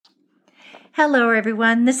Hello,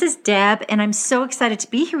 everyone. This is Deb, and I'm so excited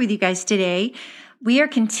to be here with you guys today. We are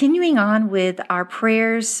continuing on with our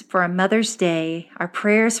prayers for a Mother's Day, our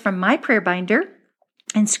prayers from my prayer binder,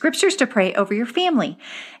 and scriptures to pray over your family.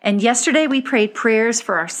 And yesterday we prayed prayers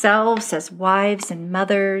for ourselves as wives and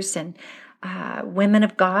mothers and women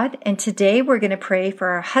of God. And today we're going to pray for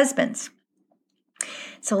our husbands.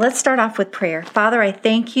 So let's start off with prayer. Father, I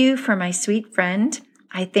thank you for my sweet friend.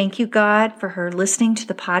 I thank you, God, for her listening to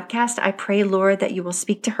the podcast. I pray, Lord, that you will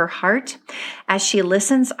speak to her heart as she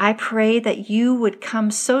listens. I pray that you would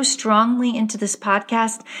come so strongly into this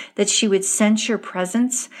podcast that she would sense your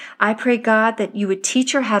presence. I pray, God, that you would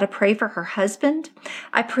teach her how to pray for her husband.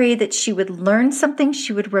 I pray that she would learn something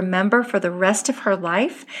she would remember for the rest of her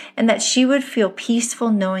life, and that she would feel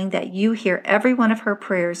peaceful knowing that you hear every one of her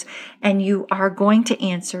prayers and you are going to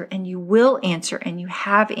answer, and you will answer, and you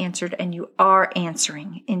have answered, and you are answering.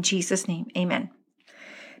 In Jesus' name, amen.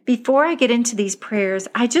 Before I get into these prayers,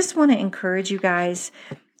 I just want to encourage you guys.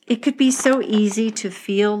 It could be so easy to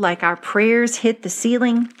feel like our prayers hit the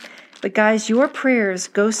ceiling, but guys, your prayers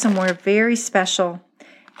go somewhere very special.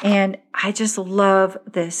 And I just love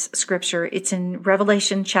this scripture. It's in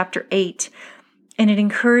Revelation chapter 8, and it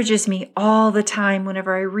encourages me all the time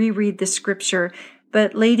whenever I reread the scripture.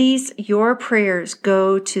 But ladies, your prayers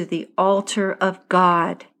go to the altar of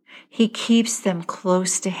God. He keeps them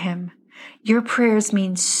close to him. Your prayers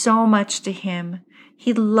mean so much to him.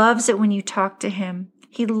 He loves it when you talk to him.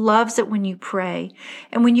 He loves it when you pray.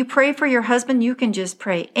 And when you pray for your husband, you can just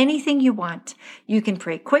pray anything you want. You can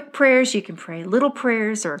pray quick prayers. You can pray little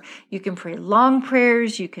prayers, or you can pray long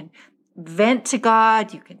prayers. You can vent to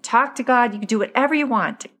God. You can talk to God. You can do whatever you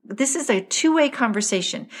want. This is a two-way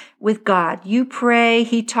conversation with God. You pray,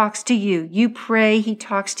 he talks to you. You pray, he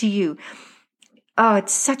talks to you. Oh,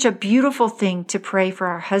 it's such a beautiful thing to pray for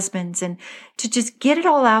our husbands and to just get it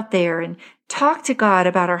all out there and talk to God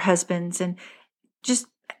about our husbands and just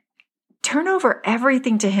turn over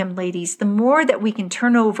everything to him, ladies. The more that we can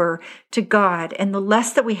turn over to God and the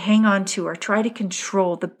less that we hang on to or try to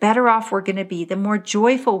control, the better off we're going to be, the more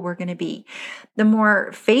joyful we're going to be, the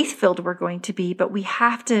more faith-filled we're going to be. But we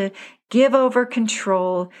have to give over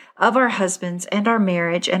control of our husbands and our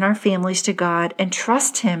marriage and our families to God and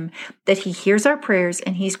trust him that he hears our prayers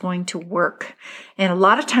and he's going to work. And a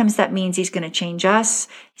lot of times that means he's going to change us.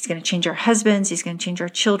 He's going to change our husbands. He's going to change our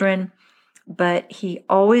children. But he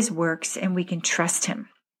always works and we can trust him.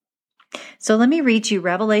 So let me read you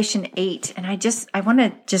Revelation 8. And I want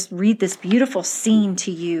to just read this beautiful scene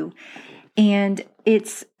to you. And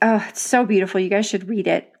it's so beautiful. You guys should read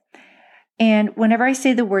it. And whenever I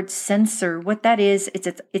say the word censer, what that is,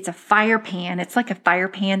 it's a fire pan. It's like a fire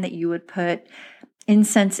pan that you would put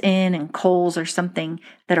incense in and coals or something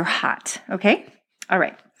that are hot. Okay? All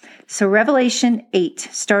right. So Revelation 8,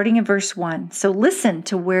 starting in verse 1. So listen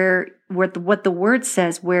to what the word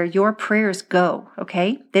says, where your prayers go,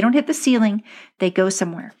 okay? They don't hit the ceiling, they go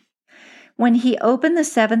somewhere. When he opened the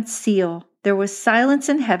seventh seal, there was silence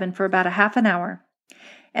in heaven for about a half an hour.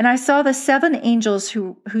 And I saw the seven angels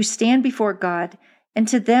who stand before God, and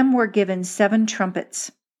to them were given seven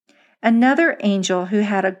trumpets. Another angel who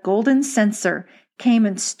had a golden censer came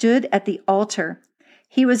and stood at the altar.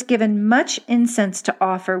 He was given much incense to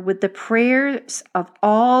offer with the prayers of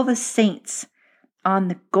all the saints on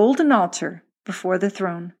the golden altar before the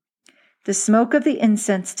throne. The smoke of the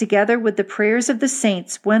incense, together with the prayers of the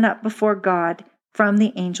saints, went up before God from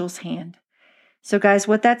the angel's hand. So guys,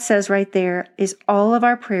 what that says right there is all of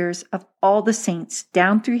our prayers of all the saints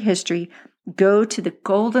down through history go to the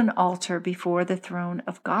golden altar before the throne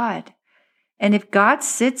of God. And if God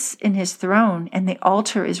sits in his throne and the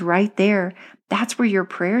altar is right there, that's where your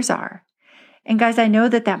prayers are. And guys, I know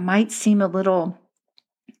that might seem a little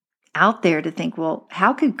out there to think, well,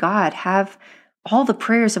 how could God have all the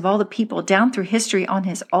prayers of all the people down through history on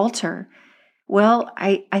his altar? Well,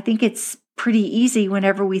 I think it's pretty easy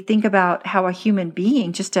whenever we think about how a human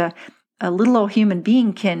being, just a little old human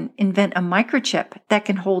being, can invent a microchip that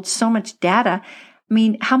can hold so much data. I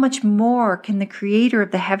mean, how much more can the creator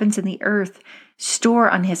of the heavens and the earth store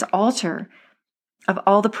on his altar of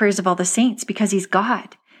all the prayers of all the saints, because he's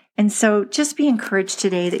God? And so just be encouraged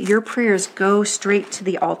today that your prayers go straight to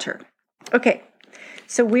the altar. Okay,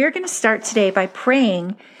 so we're going to start today by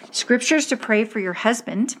praying scriptures to pray for your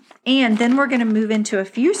husband. And then we're going to move into a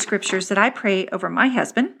few scriptures that I pray over my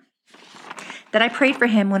husband, that I prayed for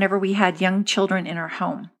him whenever we had young children in our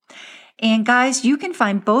home. And guys, you can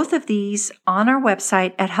find both of these on our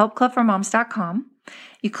website at helpclubformoms.com.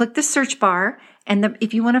 You click the search bar, and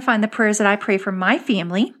if you want to find the prayers that I pray for my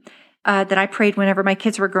family, that I prayed whenever my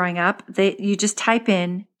kids were growing up, you just type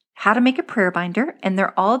in how to make a prayer binder, and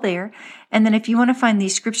they're all there. And then if you want to find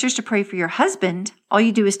these scriptures to pray for your husband, all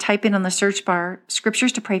you do is type in on the search bar,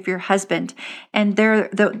 scriptures to pray for your husband. And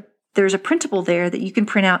there's a printable there that you can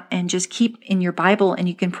print out and just keep in your Bible, and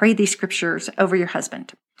you can pray these scriptures over your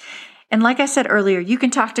husband. And like I said earlier, you can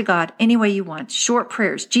talk to God any way you want. Short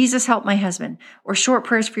prayers, Jesus help my husband, or short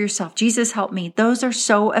prayers for yourself, Jesus help me. Those are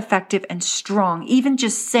so effective and strong. Even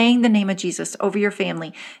just saying the name of Jesus over your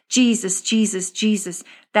family, Jesus, Jesus, Jesus.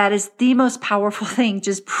 That is the most powerful thing,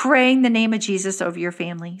 just praying the name of Jesus over your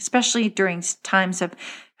family, especially during times of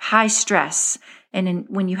high stress and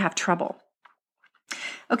when you have trouble.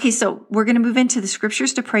 Okay, so we're going to move into the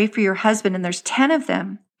scriptures to pray for your husband, and there's 10 of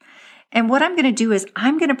them. And what I'm going to do is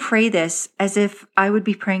I'm going to pray this as if I would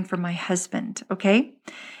be praying for my husband, okay?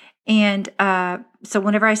 And so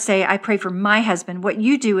whenever I say I pray for my husband, what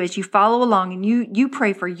you do is you follow along and you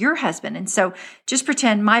pray for your husband. And so just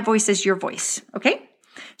pretend my voice is your voice, okay?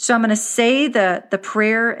 So I'm going to say the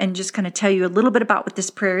prayer and just kind of tell you a little bit about what this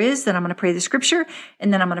prayer is. Then I'm going to pray the scripture,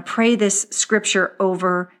 and then I'm going to pray this scripture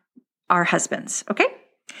over our husbands, okay?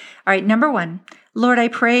 All right, number 1. Lord, I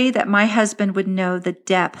pray that my husband would know the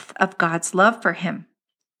depth of God's love for him.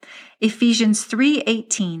 Ephesians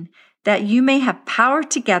 3:18, that you may have power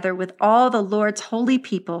together with all the Lord's holy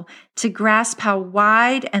people to grasp how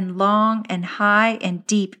wide and long and high and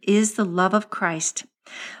deep is the love of Christ.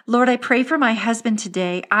 Lord, I pray for my husband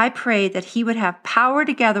today. I pray that he would have power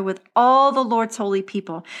together with all the Lord's holy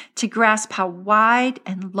people to grasp how wide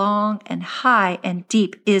and long and high and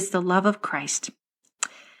deep is the love of Christ.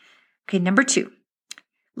 Okay, number 2.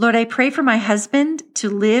 Lord, I pray for my husband to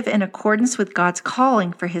live in accordance with God's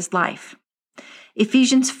calling for his life.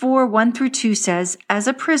 Ephesians 4:1-2 says, as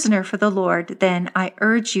a prisoner for the Lord, then I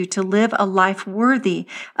urge you to live a life worthy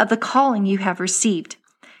of the calling you have received.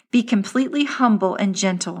 Be completely humble and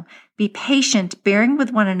gentle. Be patient, bearing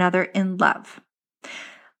with one another in love.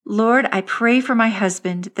 Lord, I pray for my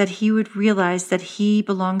husband that he would realize that he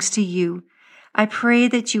belongs to you. I pray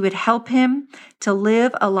that you would help him to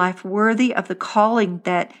live a life worthy of the calling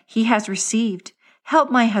that he has received. Help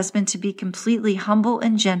my husband to be completely humble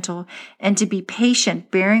and gentle, and to be patient,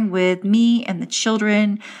 bearing with me and the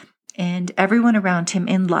children and everyone around him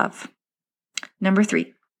in love. Number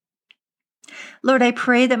 3. Lord, I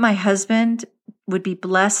pray that my husband would be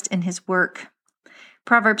blessed in his work.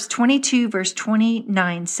 Proverbs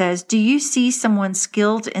 22:29 says, do you see someone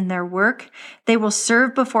skilled in their work? They will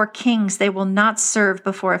serve before kings. They will not serve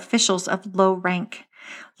before officials of low rank.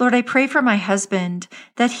 Lord, I pray for my husband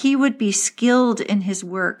that he would be skilled in his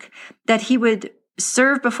work, that he would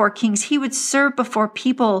serve before kings. He would serve before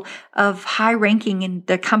people of high ranking in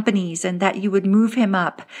the companies, and that you would move him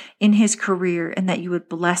up in his career and that you would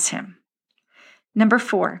bless him. Number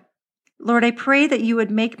 4. Lord, I pray that you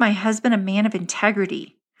would make my husband a man of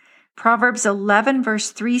integrity. Proverbs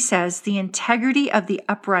 11:3 says, the integrity of the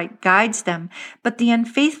upright guides them, but the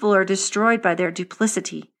unfaithful are destroyed by their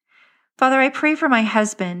duplicity. Father, I pray for my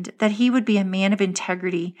husband that he would be a man of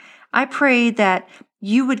integrity. I pray that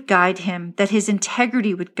you would guide him, that his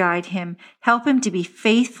integrity would guide him. Help him to be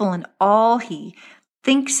faithful in all he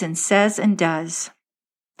thinks and says and does.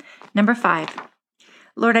 Number 5.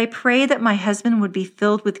 Lord, I pray that my husband would be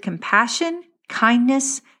filled with compassion,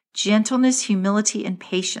 kindness, gentleness, humility, and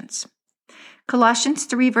patience. Colossians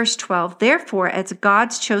 3:12, therefore, as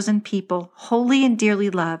God's chosen people, holy and dearly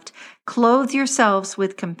loved, clothe yourselves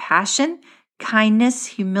with compassion, kindness,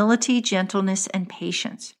 humility, gentleness, and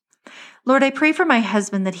patience. Lord, I pray for my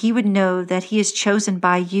husband that he would know that he is chosen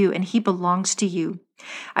by you and he belongs to you.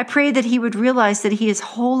 I pray that he would realize that he is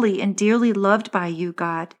holy and dearly loved by you,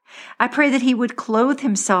 God. I pray that he would clothe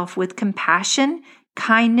himself with compassion,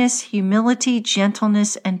 kindness, humility,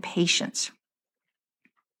 gentleness, and patience.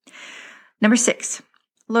 Number 6,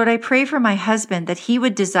 Lord, I pray for my husband that he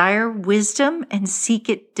would desire wisdom and seek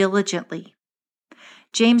it diligently.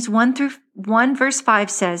 James 1:5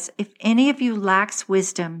 says, if any of you lacks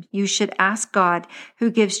wisdom, you should ask God, who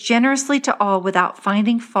gives generously to all without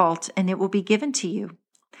finding fault, and it will be given to you.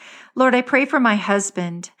 Lord, I pray for my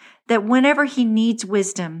husband that whenever he needs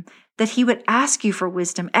wisdom, that he would ask you for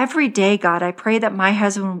wisdom every day, God. I pray that my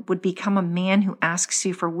husband would become a man who asks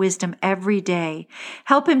you for wisdom every day.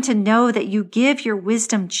 Help him to know that you give your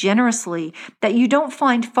wisdom generously, that you don't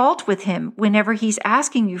find fault with him whenever he's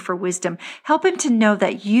asking you for wisdom. Help him to know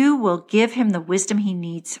that you will give him the wisdom he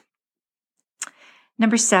needs.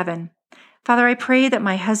 Number 7, Father, I pray that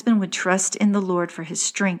my husband would trust in the Lord for his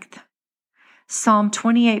strength. Psalm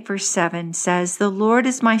 28:7 says, the Lord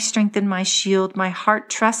is my strength and my shield. My heart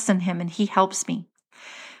trusts in him and he helps me.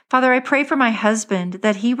 Father, I pray for my husband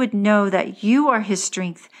that he would know that you are his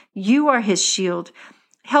strength. You are his shield.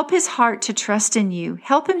 Help his heart to trust in you.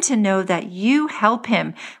 Help him to know that you help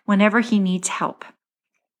him whenever he needs help.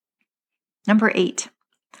 Number 8.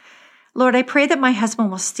 Lord, I pray that my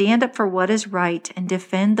husband will stand up for what is right and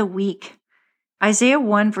defend the weak. Isaiah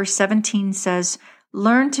 1 verse 17 says,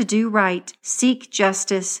 "Learn to do right, seek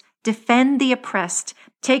justice, defend the oppressed,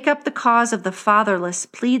 take up the cause of the fatherless,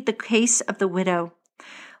 plead the case of the widow."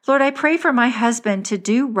 Lord, I pray for my husband to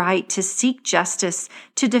do right, to seek justice,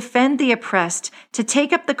 to defend the oppressed, to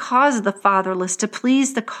take up the cause of the fatherless, to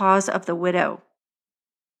please the cause of the widow.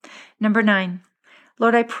 Number 9,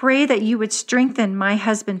 Lord, I pray that you would strengthen my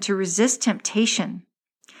husband to resist temptation.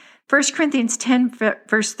 1 Corinthians 10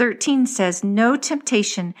 verse 13 says, "No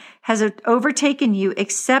temptation has overtaken you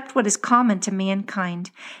except what is common to mankind.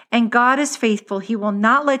 And God is faithful. He will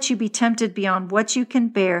not let you be tempted beyond what you can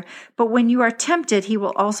bear. But when you are tempted, he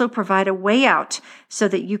will also provide a way out so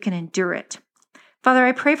that you can endure it." Father,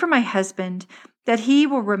 I pray for my husband that he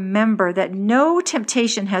will remember that no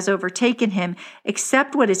temptation has overtaken him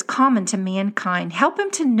except what is common to mankind. Help him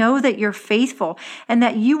to know that you're faithful and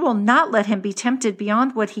that you will not let him be tempted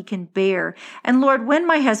beyond what he can bear. And Lord, when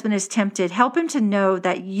my husband is tempted, help him to know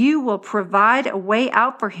that you will provide a way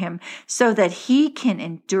out for him so that he can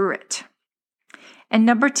endure it. And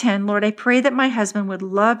number 10, Lord, I pray that my husband would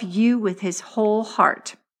love you with his whole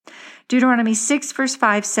heart. Deuteronomy 6 verse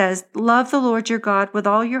 5 says, "Love the Lord your God with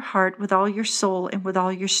all your heart, with all your soul, and with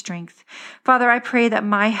all your strength." Father, I pray that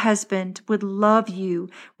my husband would love you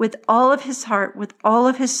with all of his heart, with all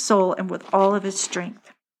of his soul, and with all of his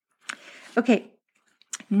strength. Okay,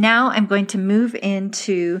 now I'm going to move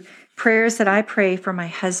into prayers that I pray for my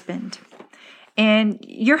husband. And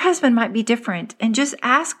your husband might be different, and just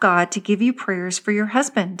ask God to give you prayers for your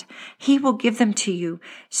husband. He will give them to you.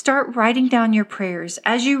 Start writing down your prayers.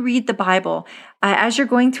 As you read the Bible, as you're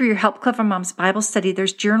going through your Help Clever Moms Bible study,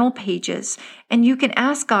 there's journal pages, and you can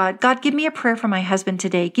ask God, "God, give me a prayer for my husband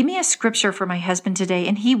today. Give me a scripture for my husband today,"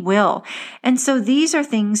 and he will. And so these are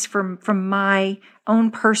things from my own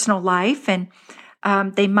personal life, and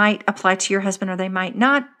they might apply to your husband or they might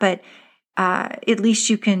not, but at least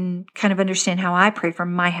you can kind of understand how I pray for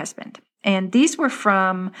my husband. And these were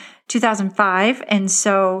from 2005. And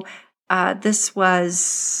so this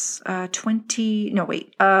was a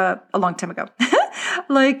long time ago,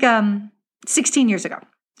 like 16 years ago.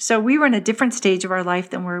 So we were in a different stage of our life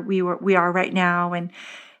than we are right now. And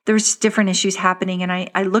there's different issues happening. And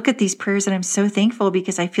I look at these prayers and I'm so thankful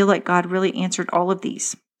because I feel like God really answered all of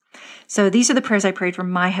these. So these are the prayers I prayed for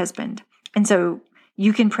my husband. And so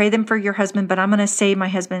you can pray them for your husband, but I'm going to say my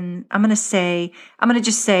husband, I'm going to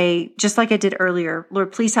just say, just like I did earlier,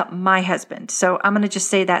 "Lord, please help my husband." So I'm going to just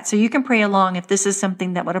say that. So you can pray along if this is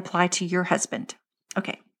something that would apply to your husband.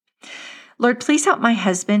 Okay. "Lord, please help my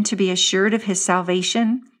husband to be assured of his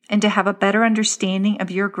salvation and to have a better understanding of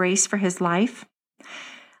your grace for his life.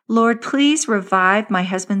 Lord, please revive my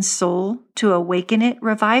husband's soul to awaken it,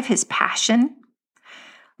 revive his passion.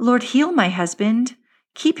 Lord, heal my husband,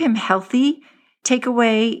 keep him healthy, take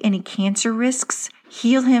away any cancer risks,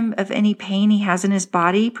 heal him of any pain he has in his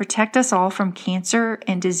body, protect us all from cancer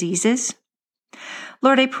and diseases.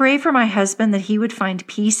 Lord, I pray for my husband that he would find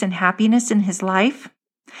peace and happiness in his life.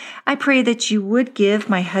 I pray that you would give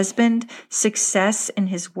my husband success in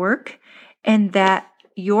his work and that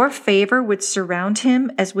your favor would surround him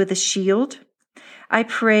as with a shield. I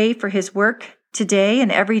pray for his work today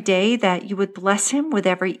and every day that you would bless him with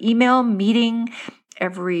every email, meeting,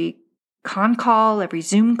 every con call, every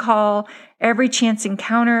Zoom call, every chance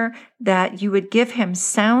encounter, that you would give him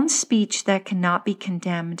sound speech that cannot be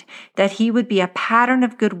condemned, that he would be a pattern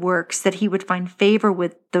of good works, that he would find favor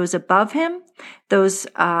with those above him, those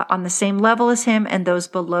on the same level as him, and those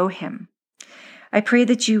below him. I pray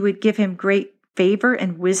that you would give him great favor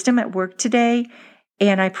and wisdom at work today.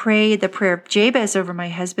 And I pray the prayer of Jabez over my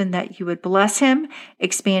husband, that you would bless him,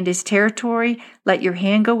 expand his territory, let your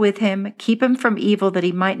hand go with him, keep him from evil that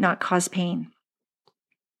he might not cause pain.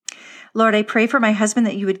 Lord, I pray for my husband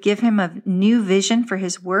that you would give him a new vision for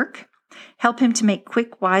his work, help him to make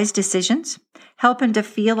quick, wise decisions, help him to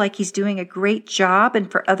feel like he's doing a great job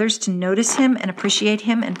and for others to notice him and appreciate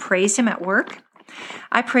him and praise him at work.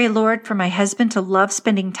 I pray, Lord, for my husband to love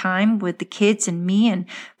spending time with the kids and me, and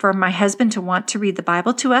for my husband to want to read the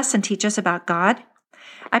Bible to us and teach us about God.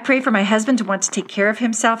 I pray for my husband to want to take care of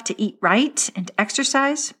himself, to eat right and to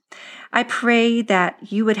exercise. I pray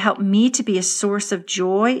that you would help me to be a source of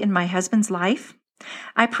joy in my husband's life.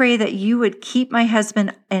 I pray that you would keep my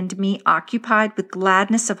husband and me occupied with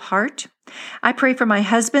gladness of heart. I pray for my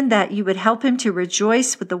husband that you would help him to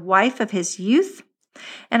rejoice with the wife of his youth.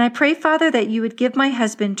 And I pray, Father, that you would give my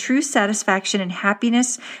husband true satisfaction and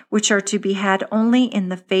happiness, which are to be had only in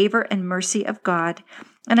the favor and mercy of God.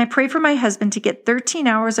 And I pray for my husband to get 13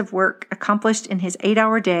 hours of work accomplished in his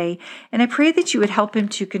 8-hour day. And I pray that you would help him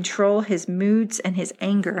to control his moods and his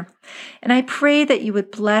anger. And I pray that you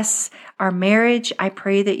would bless our marriage. I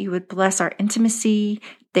pray that you would bless our intimacy,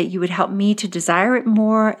 that you would help me to desire it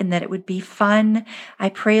more and that it would be fun. I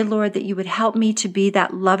pray, Lord, that you would help me to be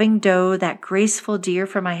that loving doe, that graceful deer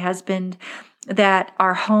for my husband, that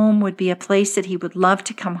our home would be a place that he would love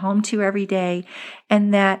to come home to every day,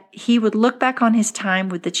 and that he would look back on his time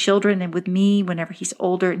with the children and with me whenever he's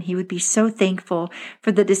older, and he would be so thankful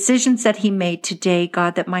for the decisions that he made today,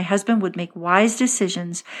 God, that my husband would make wise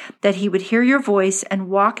decisions, that he would hear your voice and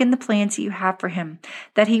walk in the plans that you have for him,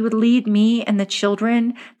 that he would lead me and the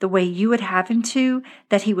children the way you would have him to,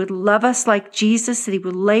 that he would love us like Jesus, that he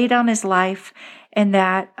would lay down his life, and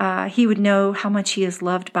that he would know how much he is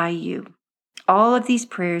loved by you. All of these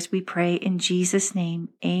prayers we pray in Jesus' name.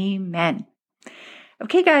 Amen.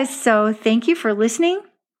 Okay, guys, so thank you for listening.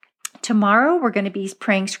 Tomorrow, we're going to be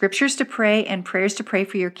praying scriptures to pray and prayers to pray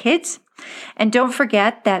for your kids. And don't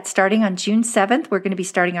forget that starting on June 7th, we're going to be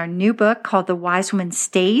starting our new book called The Wise Woman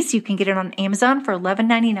Stays. You can get it on Amazon for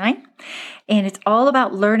 $11.99. And it's all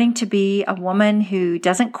about learning to be a woman who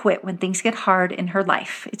doesn't quit when things get hard in her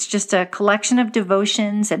life. It's just a collection of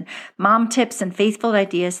devotions and mom tips and faithful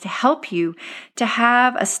ideas to help you to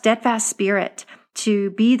have a steadfast spirit,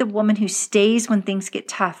 to be the woman who stays when things get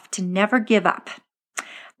tough, to never give up.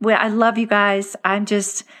 Well, I love you guys. I'm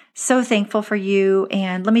just so thankful for you.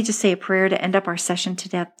 And let me just say a prayer to end up our session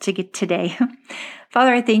today.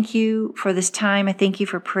 Father, I thank you for this time. I thank you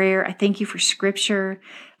for prayer. I thank you for scripture.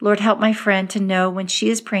 Lord, help my friend to know when she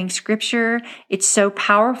is praying scripture, it's so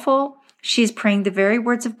powerful. She is praying the very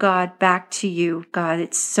words of God back to you, God.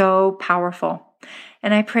 It's so powerful.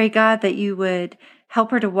 And I pray, God, that you would help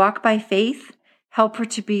her to walk by faith. Help her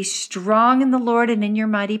to be strong in the Lord and in your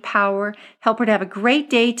mighty power. Help her to have a great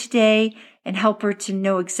day today, and help her to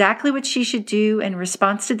know exactly what she should do in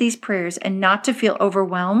response to these prayers, and not to feel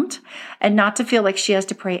overwhelmed and not to feel like she has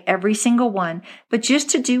to pray every single one, but just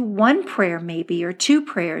to do one prayer maybe or two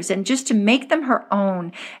prayers and just to make them her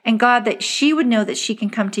own. And God, that she would know that she can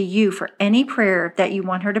come to you for any prayer that you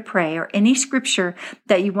want her to pray or any scripture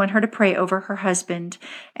that you want her to pray over her husband.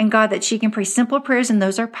 And God, that she can pray simple prayers and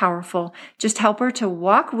those are powerful. Just help her to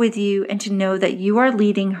walk with you and to know that you are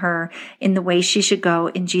leading her in the way she should go.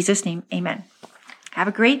 In Jesus' name, amen. Have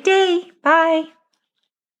a great day. Bye.